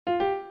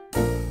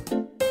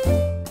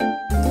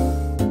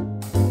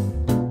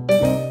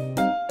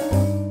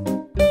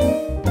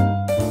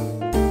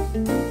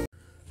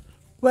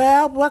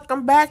Well,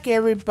 welcome back,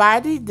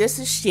 everybody. This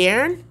is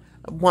Sharon,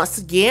 once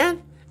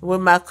again,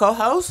 with my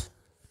co-host.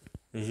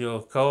 Is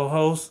your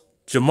co-host,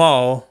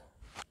 Jamal.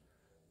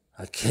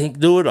 I can't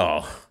do it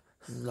all.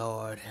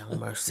 Lord have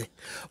mercy.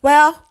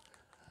 Well,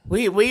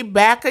 we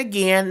back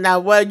again. Now,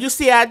 well, you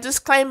see our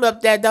disclaimer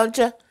up there, don't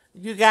you?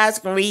 You guys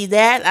can read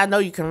that. I know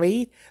you can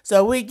read.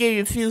 So we give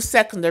you a few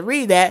seconds to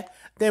read that.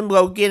 Then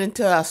we'll get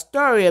into our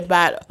story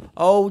about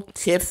old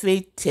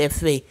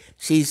Tiffy.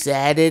 She's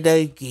at it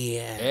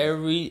again.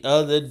 Every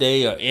other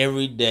day or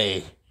every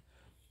day,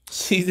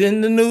 she's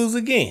in the news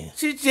again.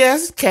 She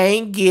just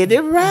can't get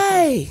it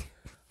right.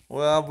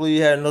 Well, I believe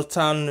you had enough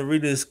time to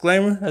read the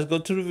disclaimer. Let's go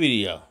to the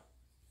video.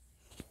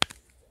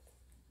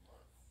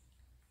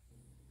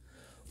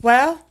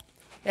 Well,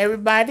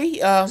 everybody.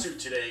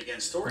 Today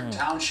against Dolton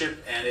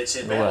Township and its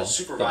embattled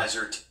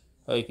supervisor.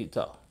 Oh, you keep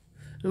talking.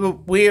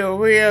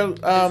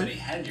 Tiffany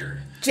Henyard.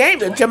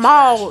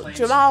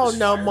 Jamal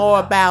know more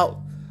about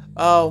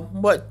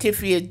what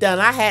Tiffy has done.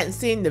 I hadn't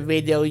seen the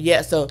video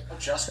yet, so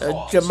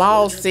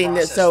Jamal's seen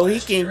it, so he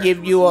can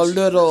give you a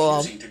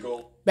little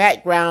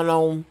background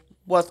on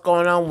what's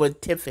going on with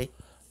Tiffy.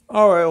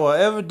 All right. Well,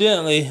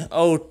 evidently,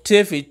 old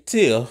Tiffy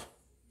Tiff,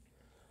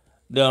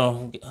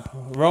 the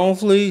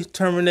wrongfully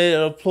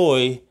terminated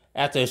employee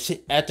after she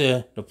tried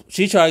to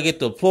get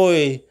the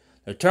employee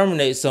to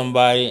terminate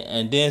somebody,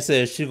 and then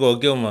said she gonna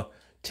give him a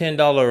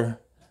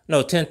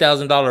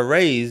 $10,000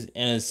 raise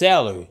in his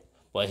salary,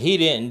 but he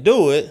didn't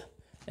do it,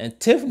 and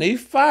Tiffany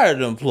fired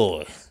the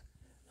employee.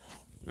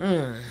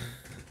 Well,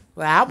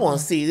 I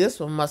want to see this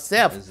one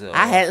myself.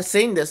 I hadn't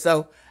seen this,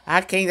 so I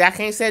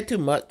can't say too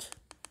much.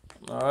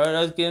 All right,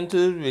 let's get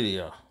into the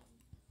video.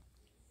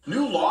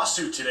 New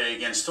lawsuit today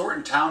against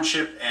Dolton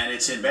Township and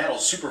its embattled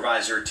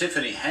supervisor,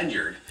 Tiffany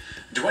Henyard.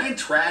 Dwayne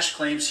Thrash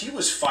claims he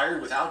was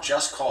fired without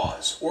just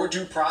cause or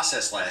due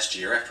process last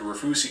year after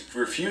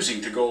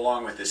refusing to go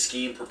along with the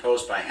scheme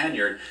proposed by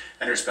Henyard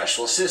and her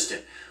special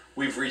assistant.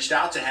 We've reached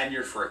out to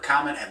Henyard for a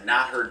comment, have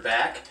not heard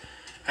back.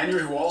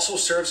 Henyard, who also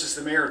serves as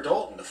the mayor of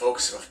Dolton, the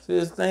focus of... See,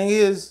 the thing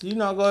is, you're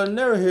not going to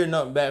never hear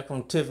nothing back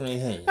from Tiffany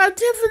Henyard.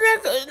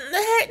 Tiffany,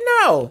 heck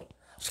no.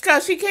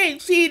 Because she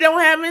don't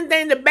have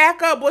anything to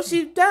back up what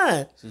she's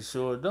done. She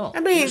sure don't.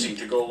 I mean... refusing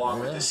to go along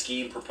with the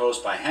scheme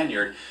proposed by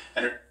Henyard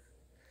and her...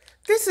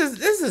 This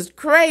is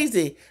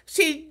crazy.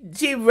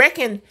 She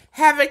wrecking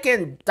havoc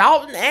in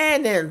Dolton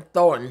and in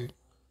Thornton.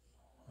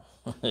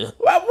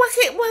 Why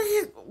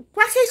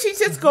can't she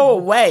just go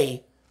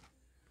away?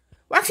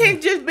 Why can't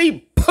it just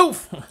be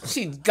poof?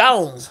 She's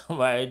gone.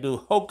 Somebody do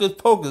hocus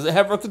pocus,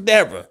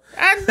 abracadabra.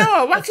 I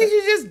know. Why can't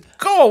you just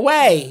go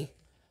away?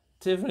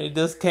 Tiffany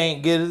just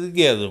can't get it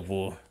together,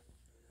 boy.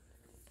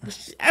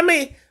 I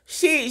mean,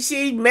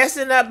 she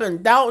messing up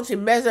in Dolton. She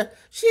messing.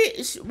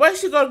 Where's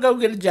she gonna go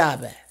get a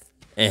job at?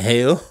 In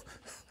hell?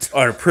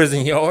 Or the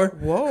prison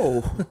yard?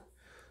 Whoa.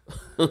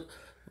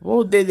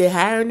 Whoa, did they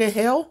hire her in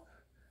hell?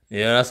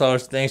 Yeah, that's all the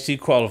things she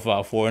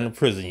qualified for, in the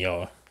prison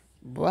yard.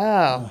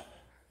 Wow.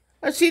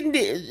 How she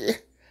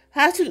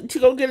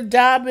gonna get a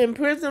job in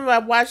prison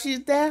while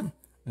she's there?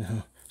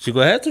 She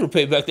gonna have to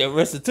pay back that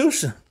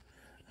restitution.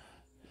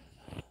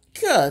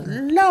 Good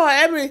Lord.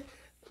 I mean,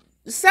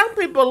 some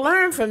people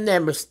learn from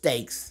their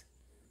mistakes.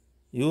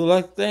 You would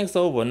like to think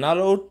so, but not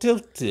old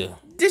Tiff.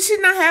 Did she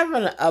not have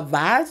an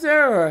advisor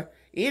or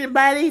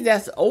anybody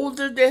that's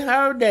older than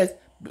her that's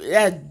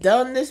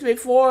done this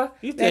before?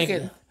 You think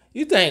a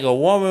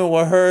woman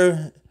with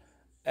her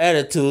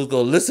attitude is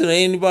gonna listen to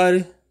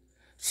anybody?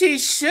 She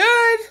should.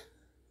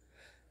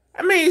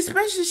 I mean,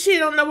 especially she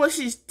don't know what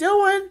she's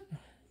doing.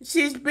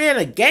 She's being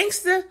a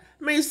gangster.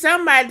 I mean,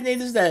 somebody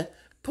needs to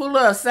pull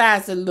her aside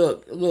and say,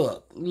 look.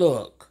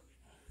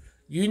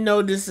 You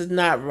know this is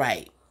not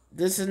right.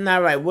 This is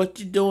not right.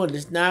 What you're doing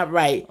is not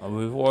right.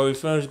 Before we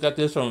finish, got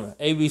this from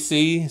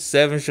ABC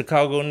 7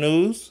 Chicago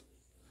News.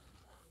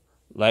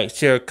 Like,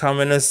 share,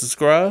 comment, and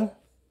subscribe.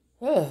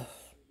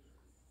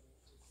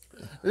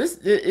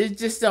 It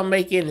just don't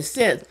make any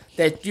sense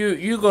that you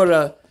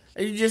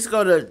just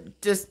gonna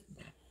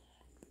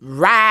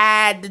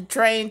ride the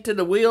train till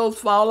the wheels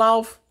fall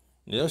off.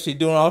 Yeah, she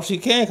doing all she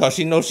can because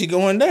she knows she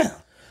going down.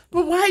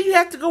 But why you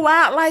have to go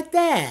out like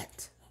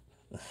that?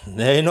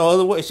 There ain't no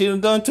other way. She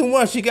done too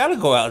much. She got to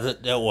go out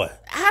that way.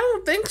 I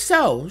don't think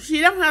so. She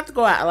don't have to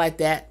go out like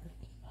that.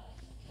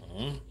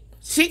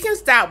 She can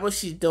stop what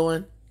she's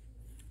doing.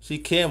 She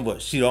can,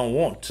 but she don't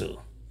want to.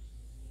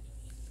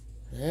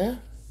 Yeah.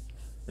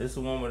 This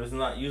woman is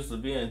not used to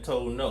being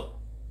told no.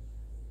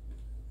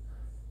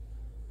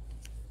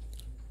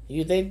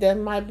 You think that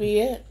might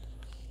be it?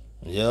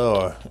 Yeah,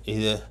 or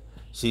either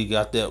she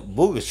got that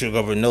booger sugar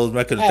up her nose,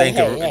 make her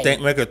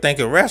think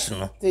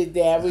irrational. See,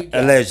 there we go.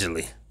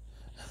 Allegedly.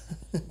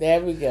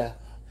 There we go.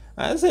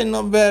 I didn't say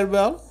nothing bad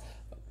about it.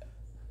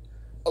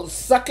 Oh,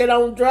 sucking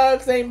on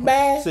drugs ain't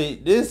bad?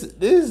 See,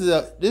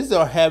 these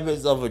are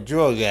habits of a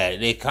drug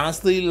addict. They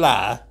constantly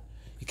lie.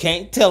 You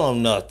can't tell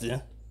them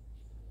nothing.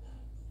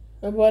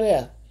 And what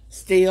else?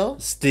 Steal?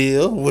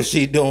 What's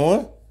she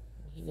doing?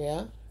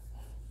 Yeah.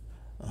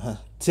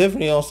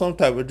 Tiffany on some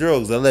type of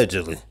drugs,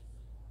 allegedly.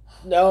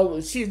 No,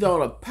 she's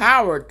on a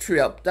power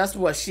trip. That's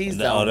what she's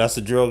No, on. that's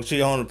a drug.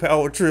 She on a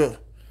power trip.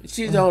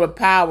 She's on a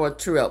power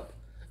trip.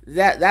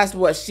 That's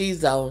what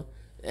she's on.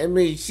 I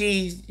mean,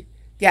 she's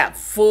got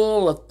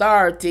full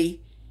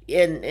authority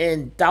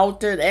in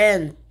Dolton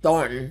and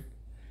Thornton,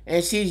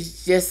 and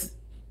she's just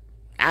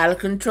out of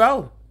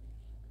control.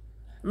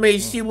 I mean,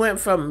 she went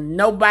from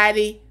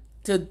nobody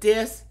to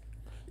this.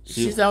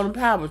 She's on a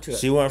power trip.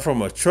 She went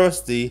from a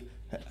trustee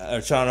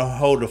trying to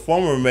hold the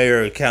former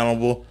mayor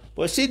accountable,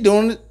 but she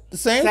doing the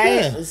same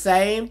thing.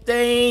 Same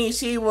thing.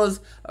 She was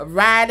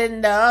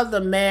riding the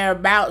other mayor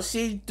about.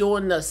 She's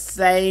doing the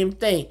same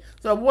thing.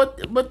 So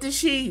what did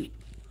she?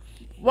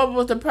 What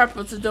was the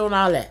purpose of doing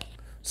all that?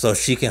 So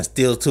she can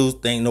steal too.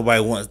 Think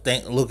nobody wants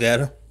to look at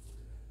her.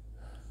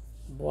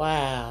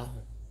 Wow.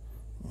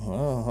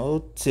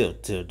 Oh,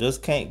 tip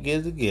just can't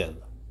get it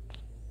together.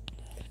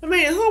 I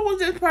mean, who was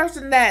this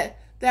person that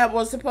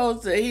was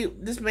supposed to?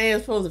 This man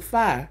was supposed to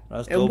fire,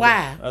 and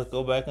why? Let's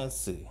go back and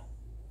see.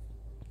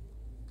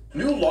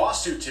 New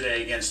lawsuit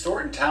today against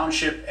Thornton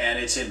Township and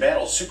its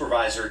embattled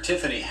supervisor,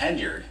 Tiffany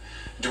Henyard.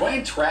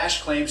 Dwayne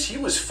Thrash claims he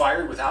was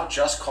fired without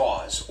just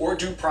cause or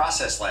due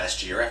process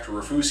last year after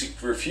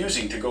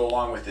refusing to go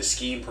along with the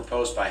scheme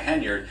proposed by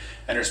Henyard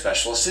and her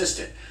special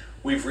assistant.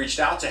 We've reached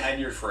out to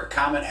Henyard for a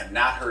comment, have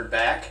not heard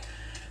back.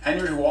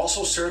 Henyard, who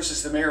also serves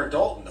as the mayor of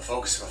Dolton, the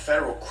focus of a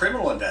federal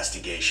criminal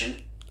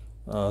investigation.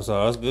 So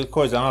that's a good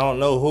question. I don't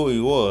know who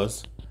he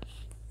was.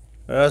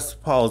 Let's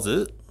pause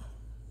it.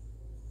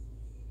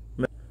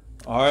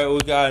 All right, we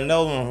got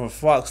another one from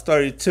Fox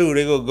 32.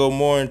 They're going to go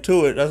more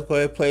into it. Let's go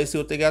ahead and play and see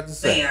what they got to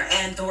say. Mayor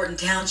and Thornton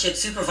Township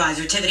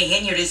Supervisor Tiffany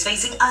Henyard is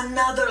facing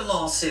another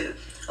lawsuit.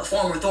 A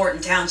former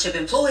Thornton Township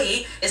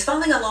employee is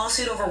filing a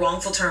lawsuit over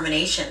wrongful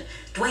termination.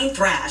 Dwayne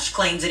Thrash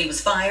claims that he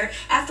was fired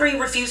after he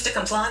refused to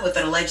comply with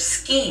an alleged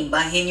scheme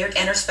by Henyard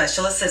and her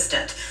special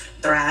assistant.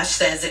 Thrash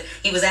says that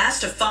he was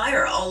asked to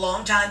fire a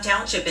longtime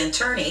township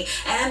attorney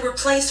and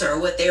replace her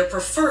with their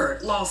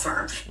preferred law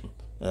firm.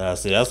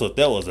 See, that's what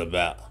that was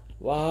about.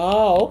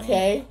 Wow.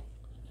 Okay.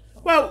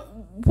 Well,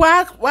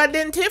 why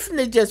didn't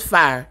Tiffany just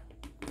fire?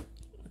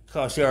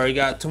 Because she already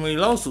got too many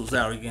lawsuits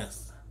out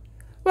against her.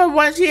 Well,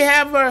 why don't she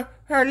have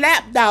her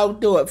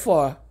lapdog do it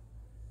for her?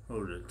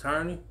 Who, the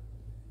attorney?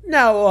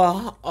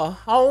 No,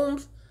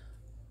 Holmes.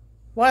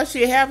 Why don't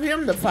she have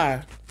him to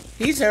fire?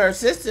 He's her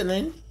assistant,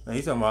 ain't Now,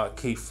 he's talking about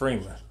Keith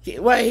Freeman. he?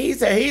 Well,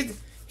 he's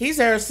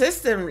her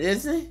assistant,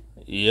 isn't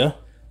he? Yeah.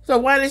 So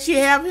why did she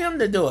have him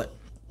to do it?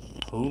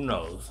 Who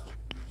knows?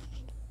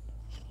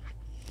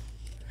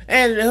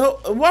 And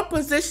what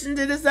position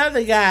did this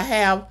other guy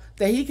have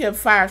that he can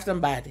fire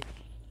somebody?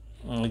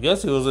 I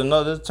guess he was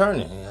another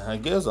attorney. I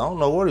don't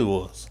know what he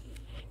was.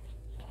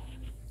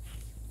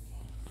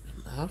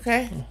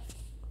 Okay.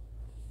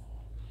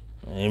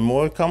 Any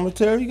more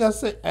commentary you got to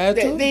say? Add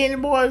to it? Any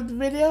more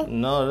video?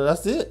 No,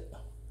 that's it.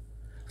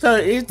 So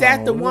is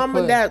that the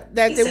woman that He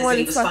they says that wanted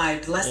he to was fire?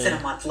 fired less than a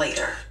month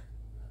later.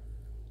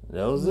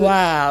 That was it.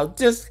 Wow.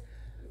 Just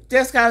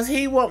because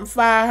he wouldn't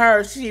fire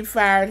her, she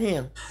fired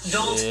him.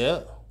 Dolton, Yeah.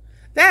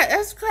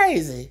 That's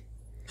crazy.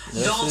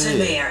 Yes, Dolton it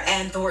is. Mayor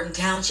and Thornton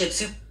Township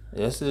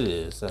Yes, it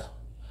is. I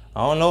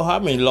don't know how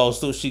many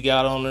lawsuits she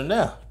got on her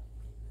now.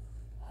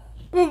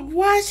 But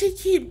why she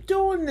keep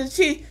doing this?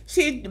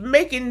 She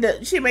making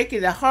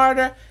it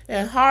harder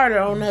and harder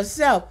on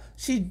herself.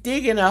 She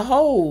digging a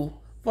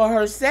hole for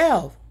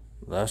herself.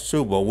 That's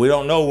true, but we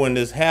don't know when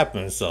this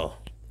happened, so.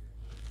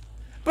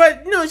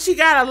 But she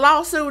got a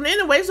lawsuit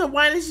anyway. So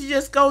why didn't she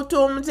just go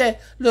to him and say,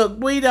 "Look,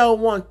 we don't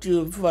want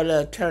you for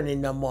the attorney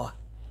no more"?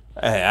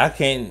 Hey, I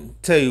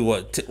can't tell you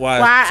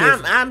why.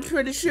 I'm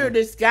pretty sure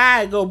this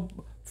guy go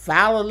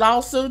file a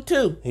lawsuit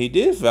too. He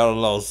did file a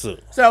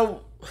lawsuit.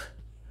 So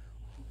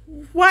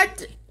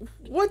what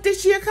did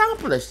she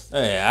accomplish?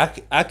 Hey,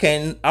 I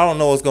don't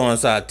know what's going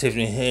inside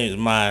Tiffany Henyard's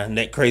mind,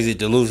 that crazy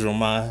delusional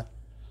mind.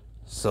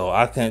 So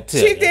I can't tell.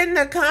 She didn't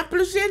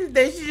accomplish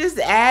anything. She just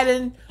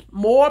adding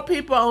more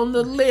people on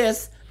the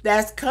list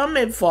that's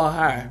coming for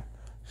her.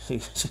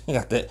 She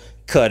got that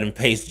cut and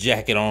paste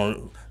jacket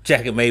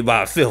made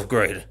by a fifth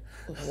grader.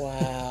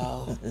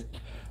 Wow.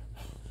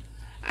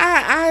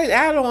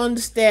 I don't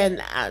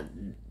understand.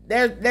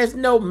 There's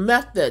no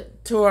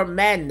method to her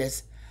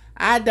madness.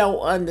 I don't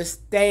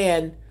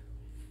understand.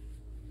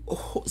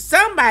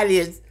 Somebody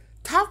is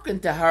talking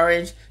to her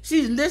and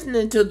she's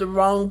listening to the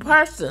wrong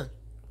person.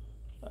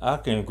 I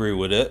can agree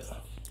with it.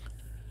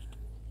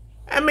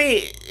 I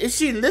mean, is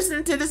she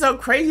listening to this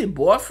old crazy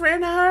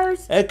boyfriend of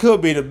hers? That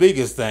could be the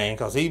biggest thing,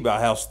 because he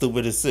about how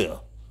stupid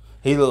himself.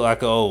 He look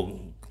like an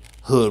old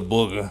hood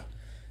booger.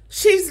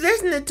 She's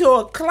listening to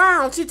a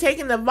clown. She's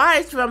taking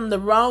advice from the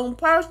wrong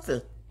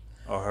person.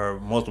 Or her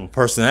multiple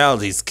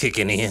personalities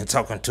kicking in,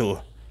 talking to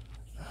her.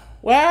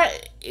 Well,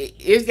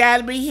 it's got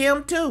to be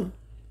him too.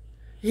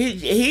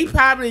 He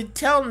probably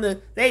telling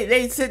them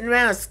they sitting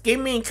around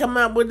scheming and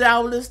coming up with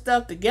all this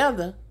stuff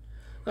together.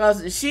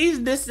 Because she's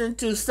listening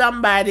to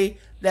somebody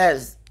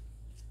that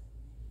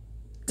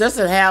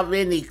doesn't have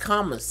any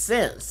common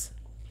sense.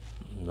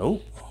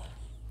 Nope.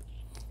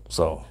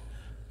 So,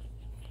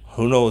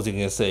 Who knows what he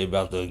can say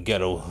about the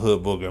ghetto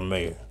hood booger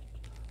mayor?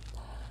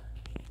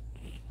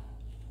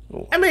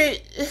 I mean,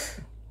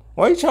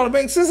 why are you trying to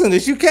make sense of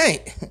this? You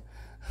can't.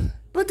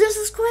 But this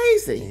is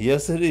crazy.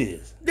 Yes, it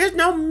is. There's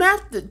no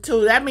method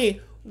to it. I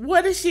mean,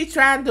 what is she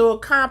trying to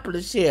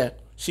accomplish here?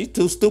 She's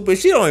too stupid.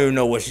 She don't even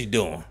know what she's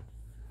doing.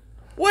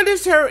 What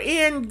is her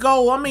end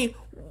goal? I mean,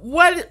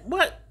 what?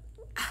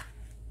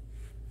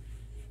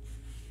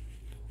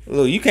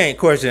 Look, you can't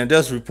question it.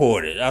 Just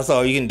report it. That's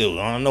all you can do.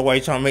 I don't know why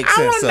you're trying to make sense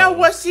of it. I don't know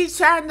what she's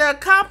trying to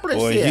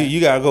accomplish here. You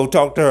got to go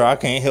talk to her. I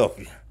can't help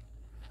you.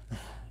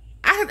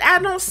 I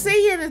don't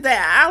see anything.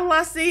 All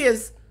I see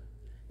is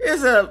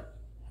a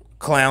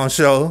clown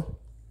show.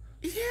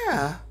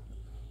 Yeah.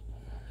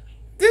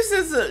 This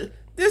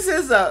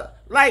is a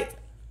like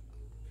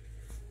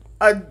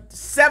a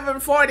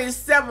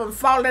 747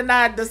 falling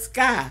out of the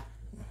sky.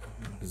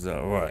 Is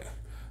that right?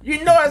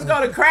 You know it's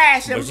gonna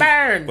crash and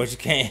burn. But you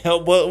can't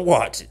help but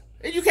watch it.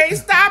 And you can't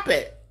stop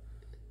it.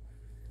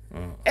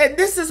 And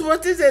this is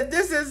what this is.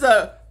 This is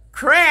a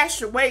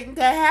crash waiting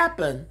to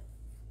happen.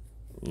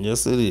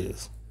 Yes, it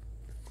is.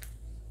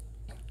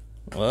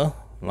 Well,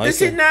 like does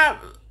she not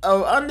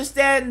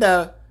understand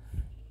that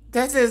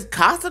there's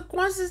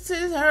consequences to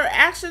her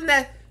action?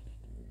 That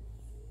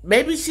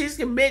maybe she's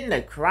committing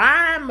a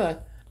crime,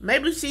 or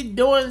maybe she's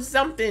doing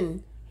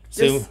something.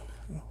 See,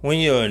 when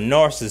you're a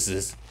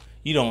narcissist,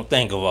 you don't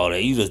think of all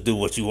that. You just do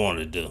what you want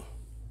to do.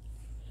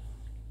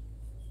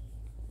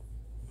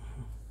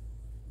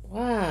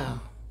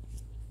 Wow.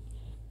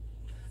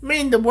 I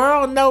mean, the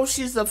world knows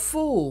she's a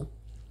fool.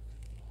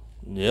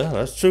 Yeah,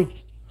 that's true.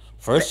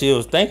 First she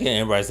was thanking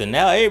everybody. So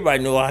now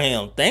everybody knew I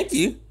am. Thank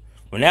you.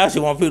 But now she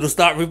wants people to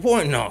start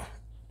reporting on her.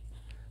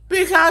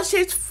 Because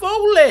she's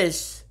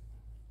foolish.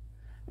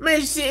 I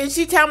mean,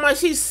 she talking about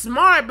she's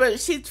smart,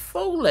 but she's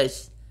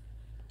foolish.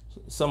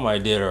 Somebody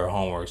did her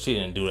homework. She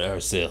didn't do it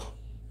herself.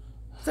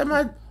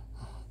 Somebody.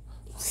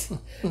 So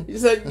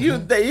you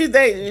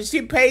think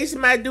she paid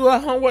somebody to do her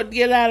homework to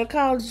get out of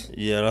college?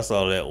 Yeah, that's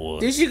all that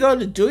was. Did she go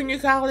to junior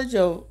college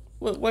or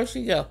where'd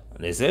she go?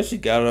 They said she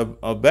got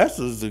a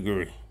bachelor's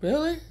degree.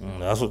 Really?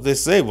 That's what they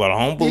say, but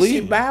I don't believe it.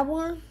 Did she buy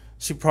one?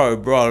 She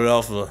probably brought it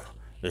off of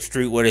the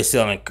street where they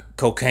selling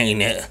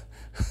cocaine at.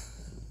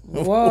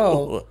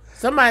 Whoa!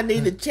 Somebody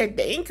need to check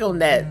the ink on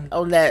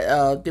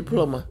that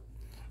diploma,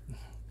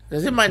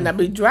 because it might not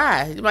be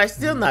dry. It might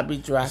still not be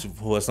dry. She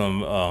put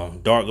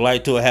some dark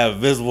light to it, have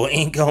visible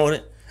ink on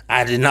it.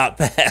 I did not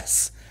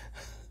pass.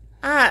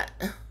 I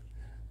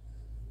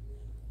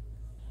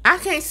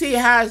can't see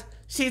how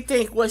she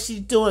think what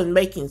she's doing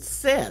making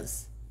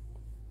sense.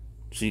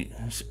 She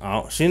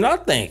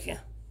not thinking.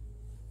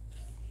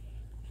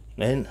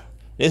 And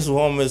this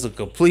woman is a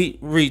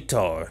complete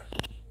retard.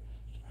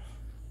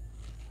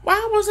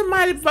 Why would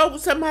somebody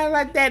vote somebody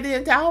like that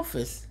into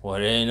office? Well,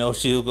 they didn't know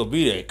she was gonna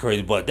be that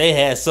crazy, but they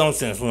had some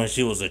sense when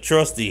she was a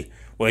trustee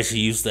where she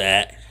used to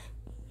act.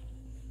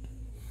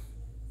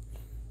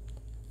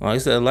 Like I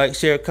said, like,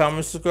 share,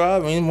 comment,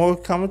 subscribe. Any more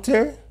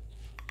commentary?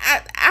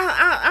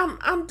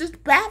 I'm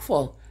just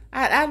baffled.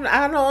 I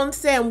don't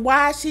understand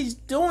why she's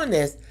doing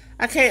this.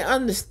 I can't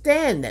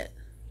understand it.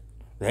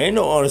 There ain't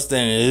no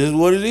understanding. It is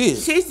what it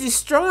is. She's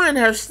destroying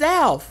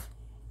herself.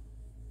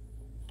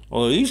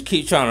 Well, you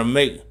keep trying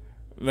to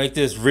make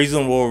this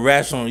reasonable or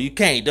rational. You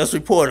can't. Just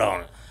report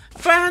on it.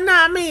 But no,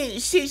 I mean,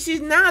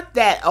 she's not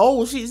that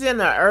old. She's in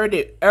her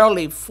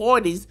early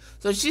 40s,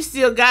 so she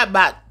still got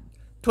about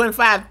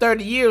 25,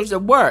 30 years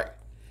of work.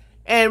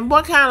 And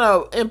what kind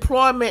of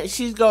employment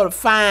she's going to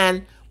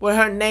find with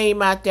her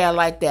name out there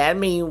like that? I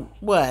mean,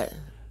 what?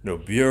 The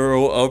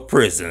Bureau of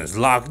Prisons,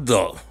 locked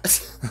up.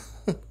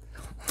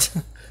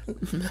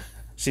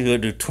 She gonna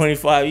do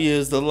 25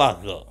 years to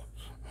lock up.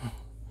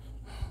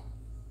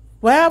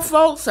 Well,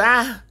 folks,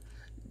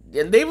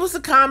 leave us a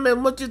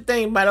comment what you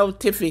think about old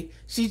Tiffy.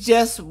 She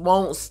just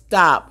won't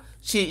stop.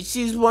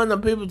 She's one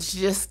of the people that she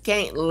just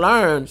can't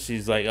learn.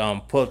 She's like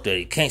Puff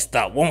Daddy, can't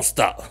stop, won't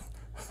stop.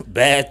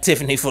 Bad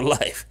Tiffany for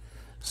life.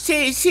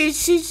 She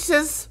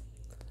just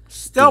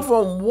go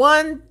from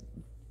one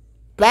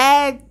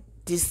bad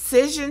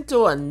decision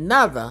to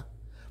another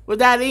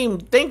without even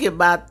thinking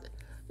about,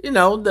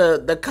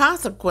 the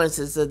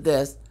consequences of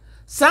this.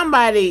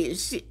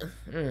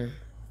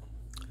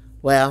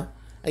 Well,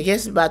 I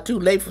guess it's about too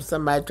late for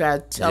somebody to try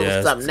to tell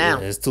us something now.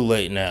 It's too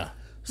late now.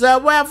 So,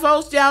 well,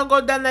 folks, y'all go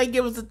down there and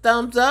give us a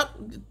thumbs up.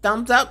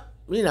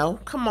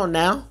 Come on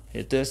now.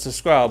 Hit that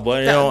subscribe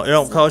button. It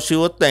don't cost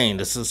you a thing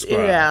to subscribe.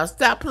 Yeah,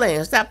 stop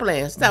playing.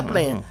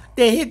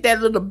 Then hit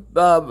that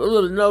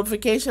little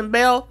notification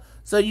bell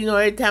so you know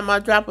every time I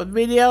drop a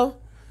video.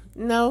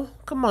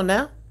 Come on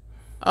now.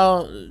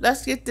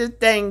 Let's get this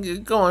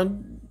thing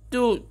going.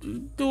 Do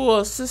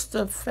a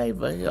sister a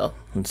favor here.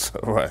 It's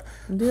all right.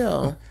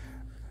 Yeah.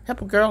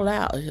 Help a girl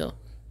out here.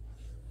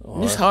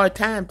 It's hard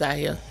times out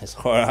here. It's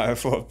hard out here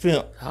for a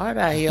pimp. Hard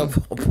out here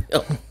for a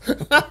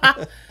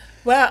pimp.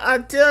 Well,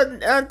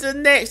 until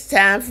next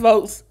time,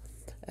 folks.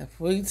 If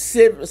we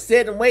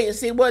sit and wait and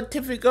see what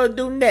Tiffany gonna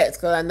do next,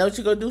 because I know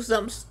she's gonna do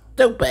something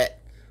stupid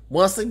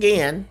once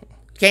again.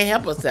 Can't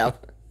help herself.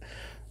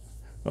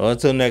 Well,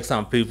 until next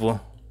time, people.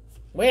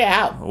 We're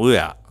out. We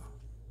out.